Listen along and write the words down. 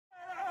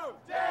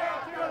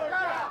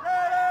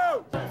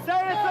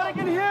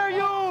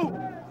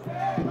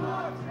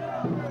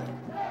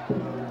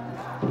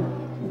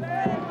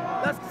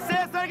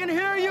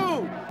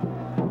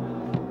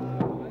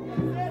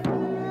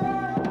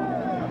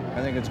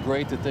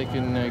great that they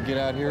can get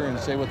out here and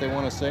say what they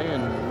want to say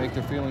and make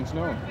their feelings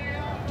known.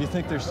 Do you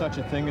think there's such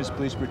a thing as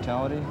police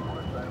brutality?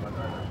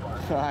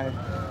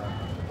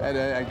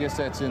 I guess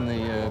that's in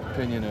the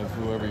opinion of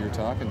whoever you're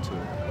talking to.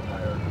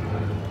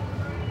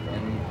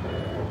 And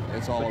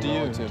it's all a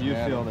relative matter. Do you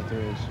feel that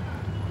there is?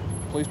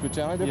 Police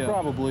brutality? There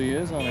probably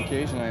is on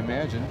occasion, I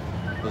imagine.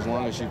 As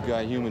long as you've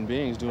got human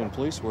beings doing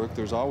police work,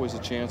 there's always a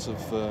chance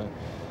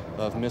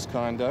of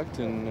misconduct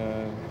and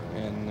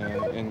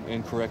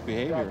incorrect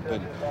behavior.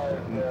 But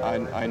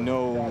I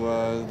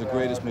know the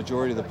greatest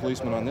majority of the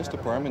policemen on this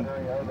department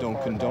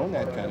don't condone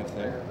that kind of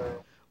thing.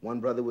 One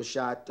brother was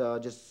shot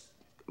just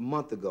a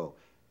month ago.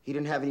 He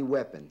didn't have any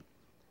weapon.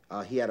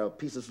 He had a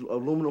piece of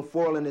aluminum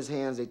foil in his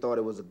hands. They thought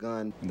it was a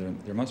gun.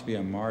 There must be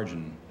a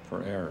margin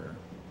for error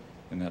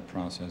in that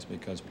process,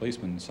 because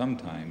policemen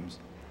sometimes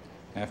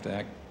have to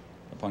act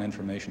upon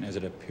information as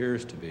it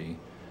appears to be,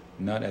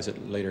 not as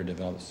it later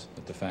develops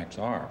that the facts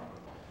are.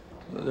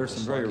 There's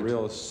some very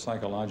real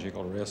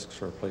psychological risks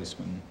for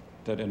policemen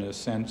that, in a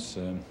sense,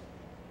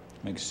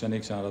 make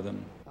cynics out of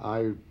them.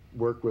 I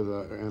work with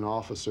an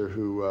officer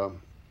who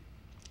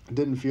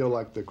didn't feel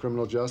like the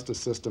criminal justice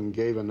system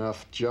gave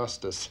enough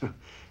justice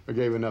or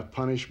gave enough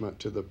punishment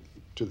to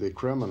the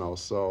criminal,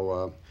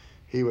 so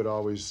he would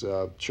always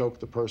choke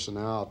the person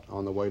out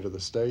on the way to the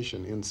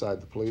station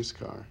inside the police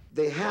car.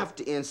 They have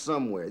to end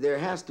somewhere. There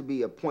has to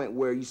be a point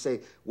where you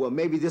say, well,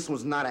 maybe this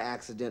was not an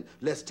accident.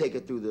 Let's take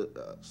it through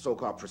the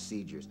so-called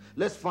procedures.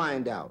 Let's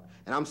find out.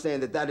 And I'm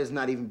saying that that is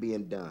not even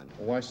being done.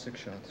 Why 6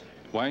 shots?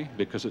 Why?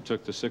 Because it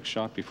took the 6th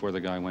shot before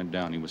the guy went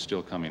down. He was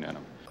still coming at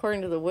him.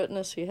 According to the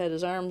witness, he had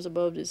his arms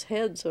above his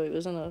head, so he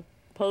was in a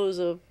pose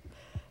of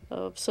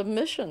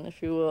submission,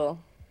 if you will.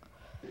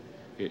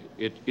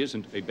 It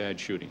isn't a bad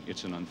shooting.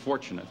 It's an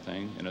unfortunate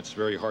thing, and it's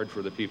very hard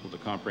for the people to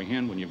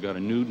comprehend when you've got a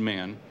nude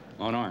man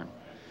unarmed.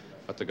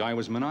 But the guy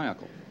was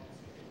maniacal,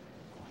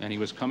 and he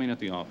was coming at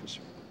the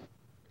officer.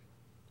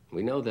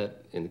 We know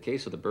that in the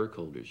case of the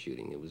Burkholder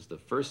shooting, it was the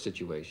first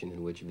situation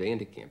in which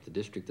Vandekamp, the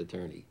district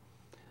attorney,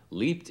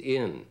 leaped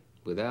in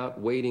without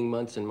waiting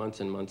months and months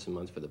and months and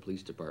months for the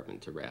police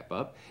department to wrap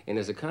up. And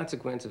as a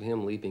consequence of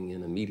him leaping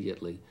in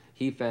immediately,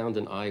 he found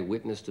an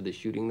eyewitness to the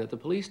shooting that the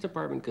police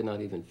department could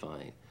not even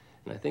find.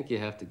 And I think you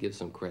have to give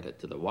some credit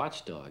to the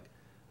watchdog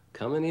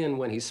coming in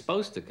when he's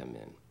supposed to come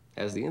in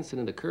as the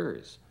incident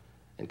occurs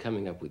and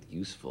coming up with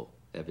useful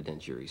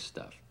evidentiary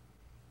stuff.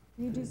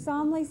 You do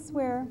solemnly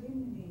swear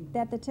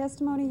that the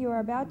testimony you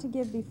are about to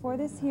give before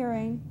this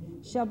hearing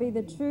shall be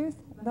the truth,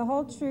 the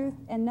whole truth,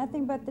 and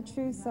nothing but the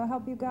truth, so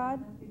help you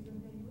God?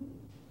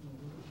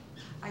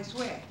 I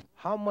swear.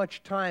 How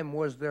much time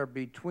was there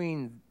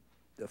between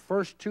the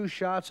first 2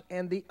 shots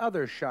and the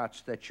other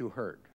shots that you heard?